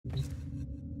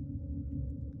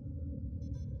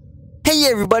Hey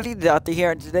everybody, the Doctor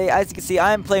here, and today, as you can see,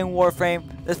 I am playing Warframe.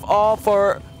 It's all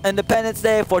for Independence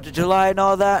Day, 4th of July, and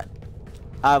all that.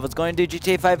 I was going to do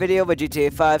GTA 5 video, but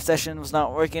GTA 5 session was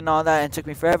not working and all that, and it took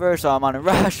me forever, so I'm on a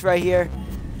rush right here.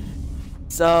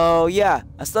 So yeah,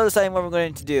 I'm still deciding what we're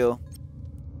going to do.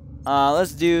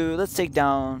 Let's take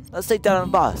down a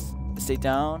boss. Let's take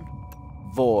down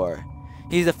Vor.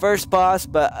 He's the first boss,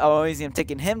 but the only reason I'm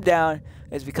taking him down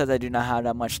is because I do not have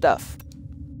that much stuff.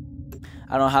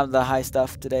 I don't have the high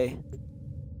stuff today.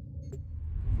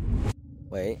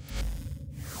 Wait.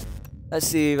 Let's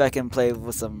see if I can play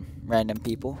with some random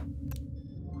people.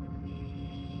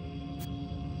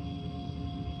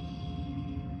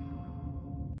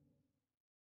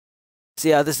 See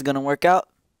how this is gonna work out.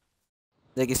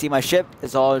 As you can see, my ship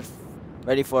is all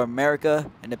ready for America,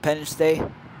 Independence Day,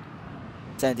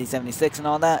 1776 and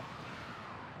all that.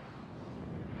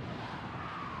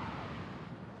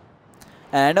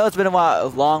 And I know it's been a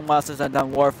long while since I've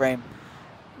done Warframe,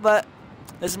 but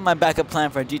this is my backup plan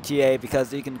for GTA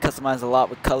because you can customize a lot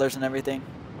with colors and everything.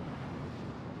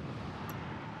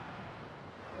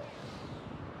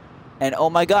 And oh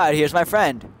my god, here's my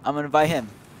friend. I'm gonna invite him.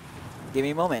 Give me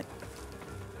a moment.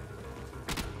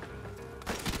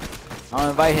 I'm gonna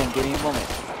invite him. Give me a moment.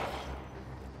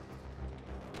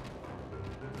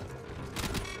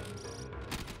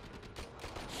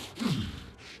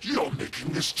 You're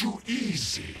making this too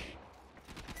easy.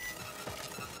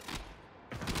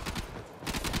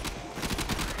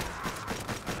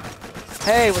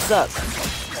 Hey, what's up?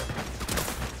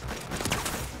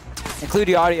 Include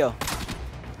the audio.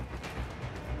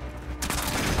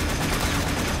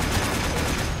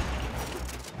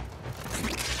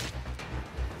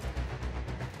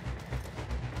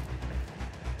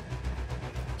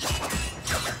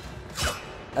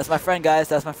 That's my friend, guys.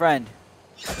 That's my friend.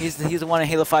 He's the one in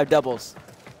Halo 5 doubles.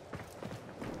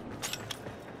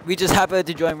 We just happened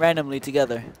to join randomly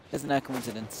together. Isn't that a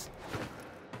coincidence?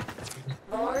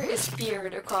 War is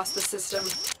feared across the system.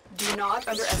 Do not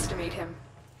underestimate him.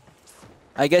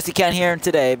 I guess you can't hear him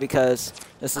today because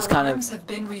this is kind Alarms of... have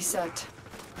been reset.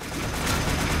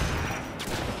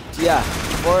 Yeah,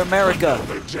 for America.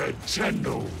 Another dead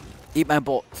Tenno. Eat my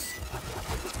bolts.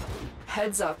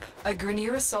 Heads up, a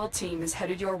Grineer assault team is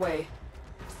headed your way.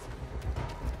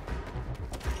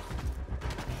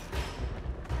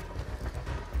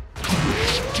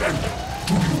 Tenno,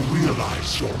 do you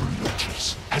realize your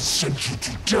notice has sent you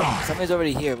to die? Somebody's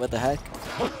already here. What the heck?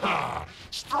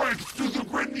 Straight to the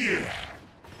Grineer.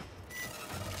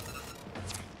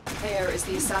 Air is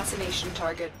the assassination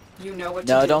target. You know what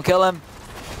to No, do. don't kill him.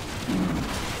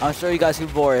 I'm sure you guys who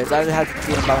Vor is. I had to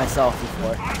defeat him by myself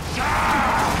before.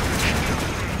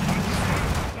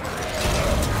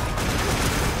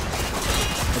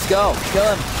 Let's go.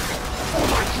 Kill him.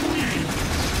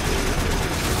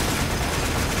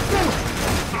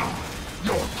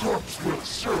 Your corpse will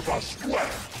serve us well.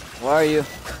 Where are you?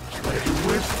 Play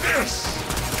with this.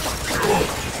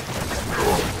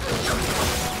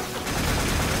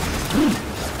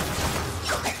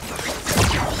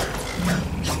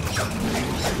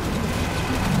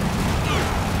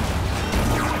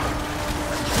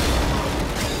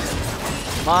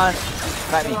 Come on.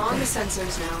 Fight me. You're on the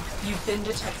sensors now. You've been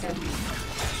detected.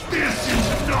 This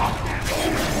is not.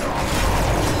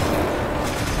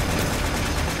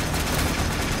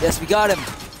 Yes, we got him.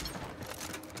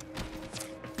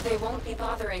 They won't be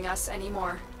bothering us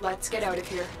anymore. Let's get out of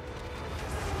here.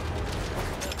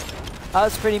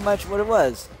 That's pretty much what it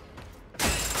was.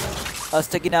 Us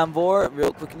taking down Vor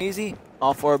real quick and easy.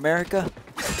 All for America.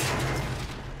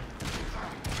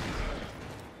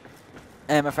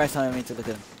 And my friend's telling me to look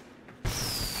at him.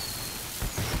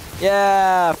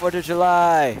 Yeah, 4th of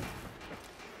July.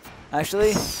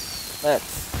 Actually,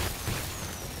 let's.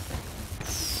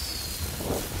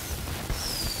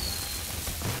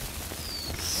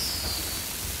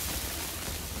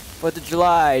 4th of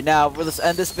July. Now, let's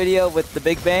end this video with the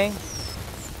Big Bang.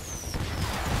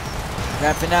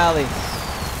 Grand finale.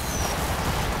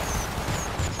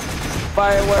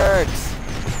 Fireworks.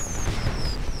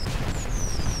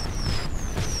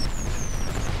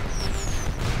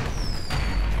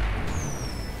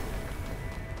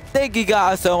 Thank you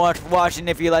guys so much for watching.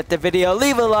 If you liked the video,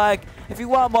 leave a like. If you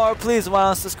want more, please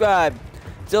subscribe.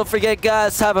 Don't forget,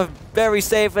 guys, have a very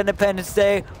safe Independence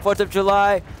Day, 4th of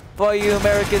July. For all you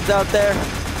Americans out there,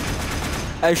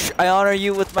 I honor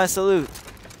you with my salute.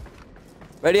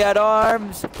 Ready at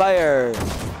arms, fire.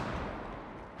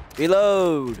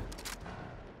 Reload.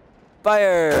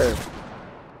 Fire.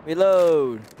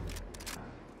 Reload.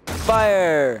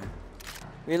 Fire.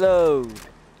 Reload.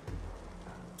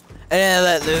 And then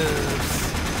let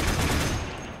loose.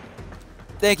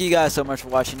 thank you guys so much for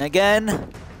watching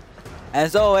again.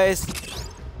 As always,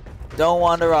 don't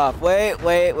wander off. Wait.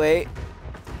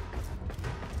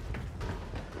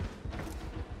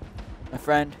 My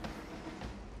friend.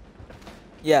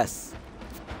 Yes.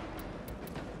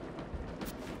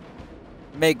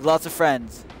 Make lots of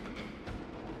friends.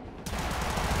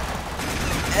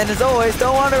 And as always,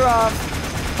 don't wander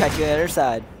off. Catch you on the other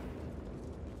side.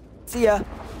 See ya.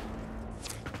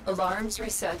 Alarms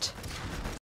reset.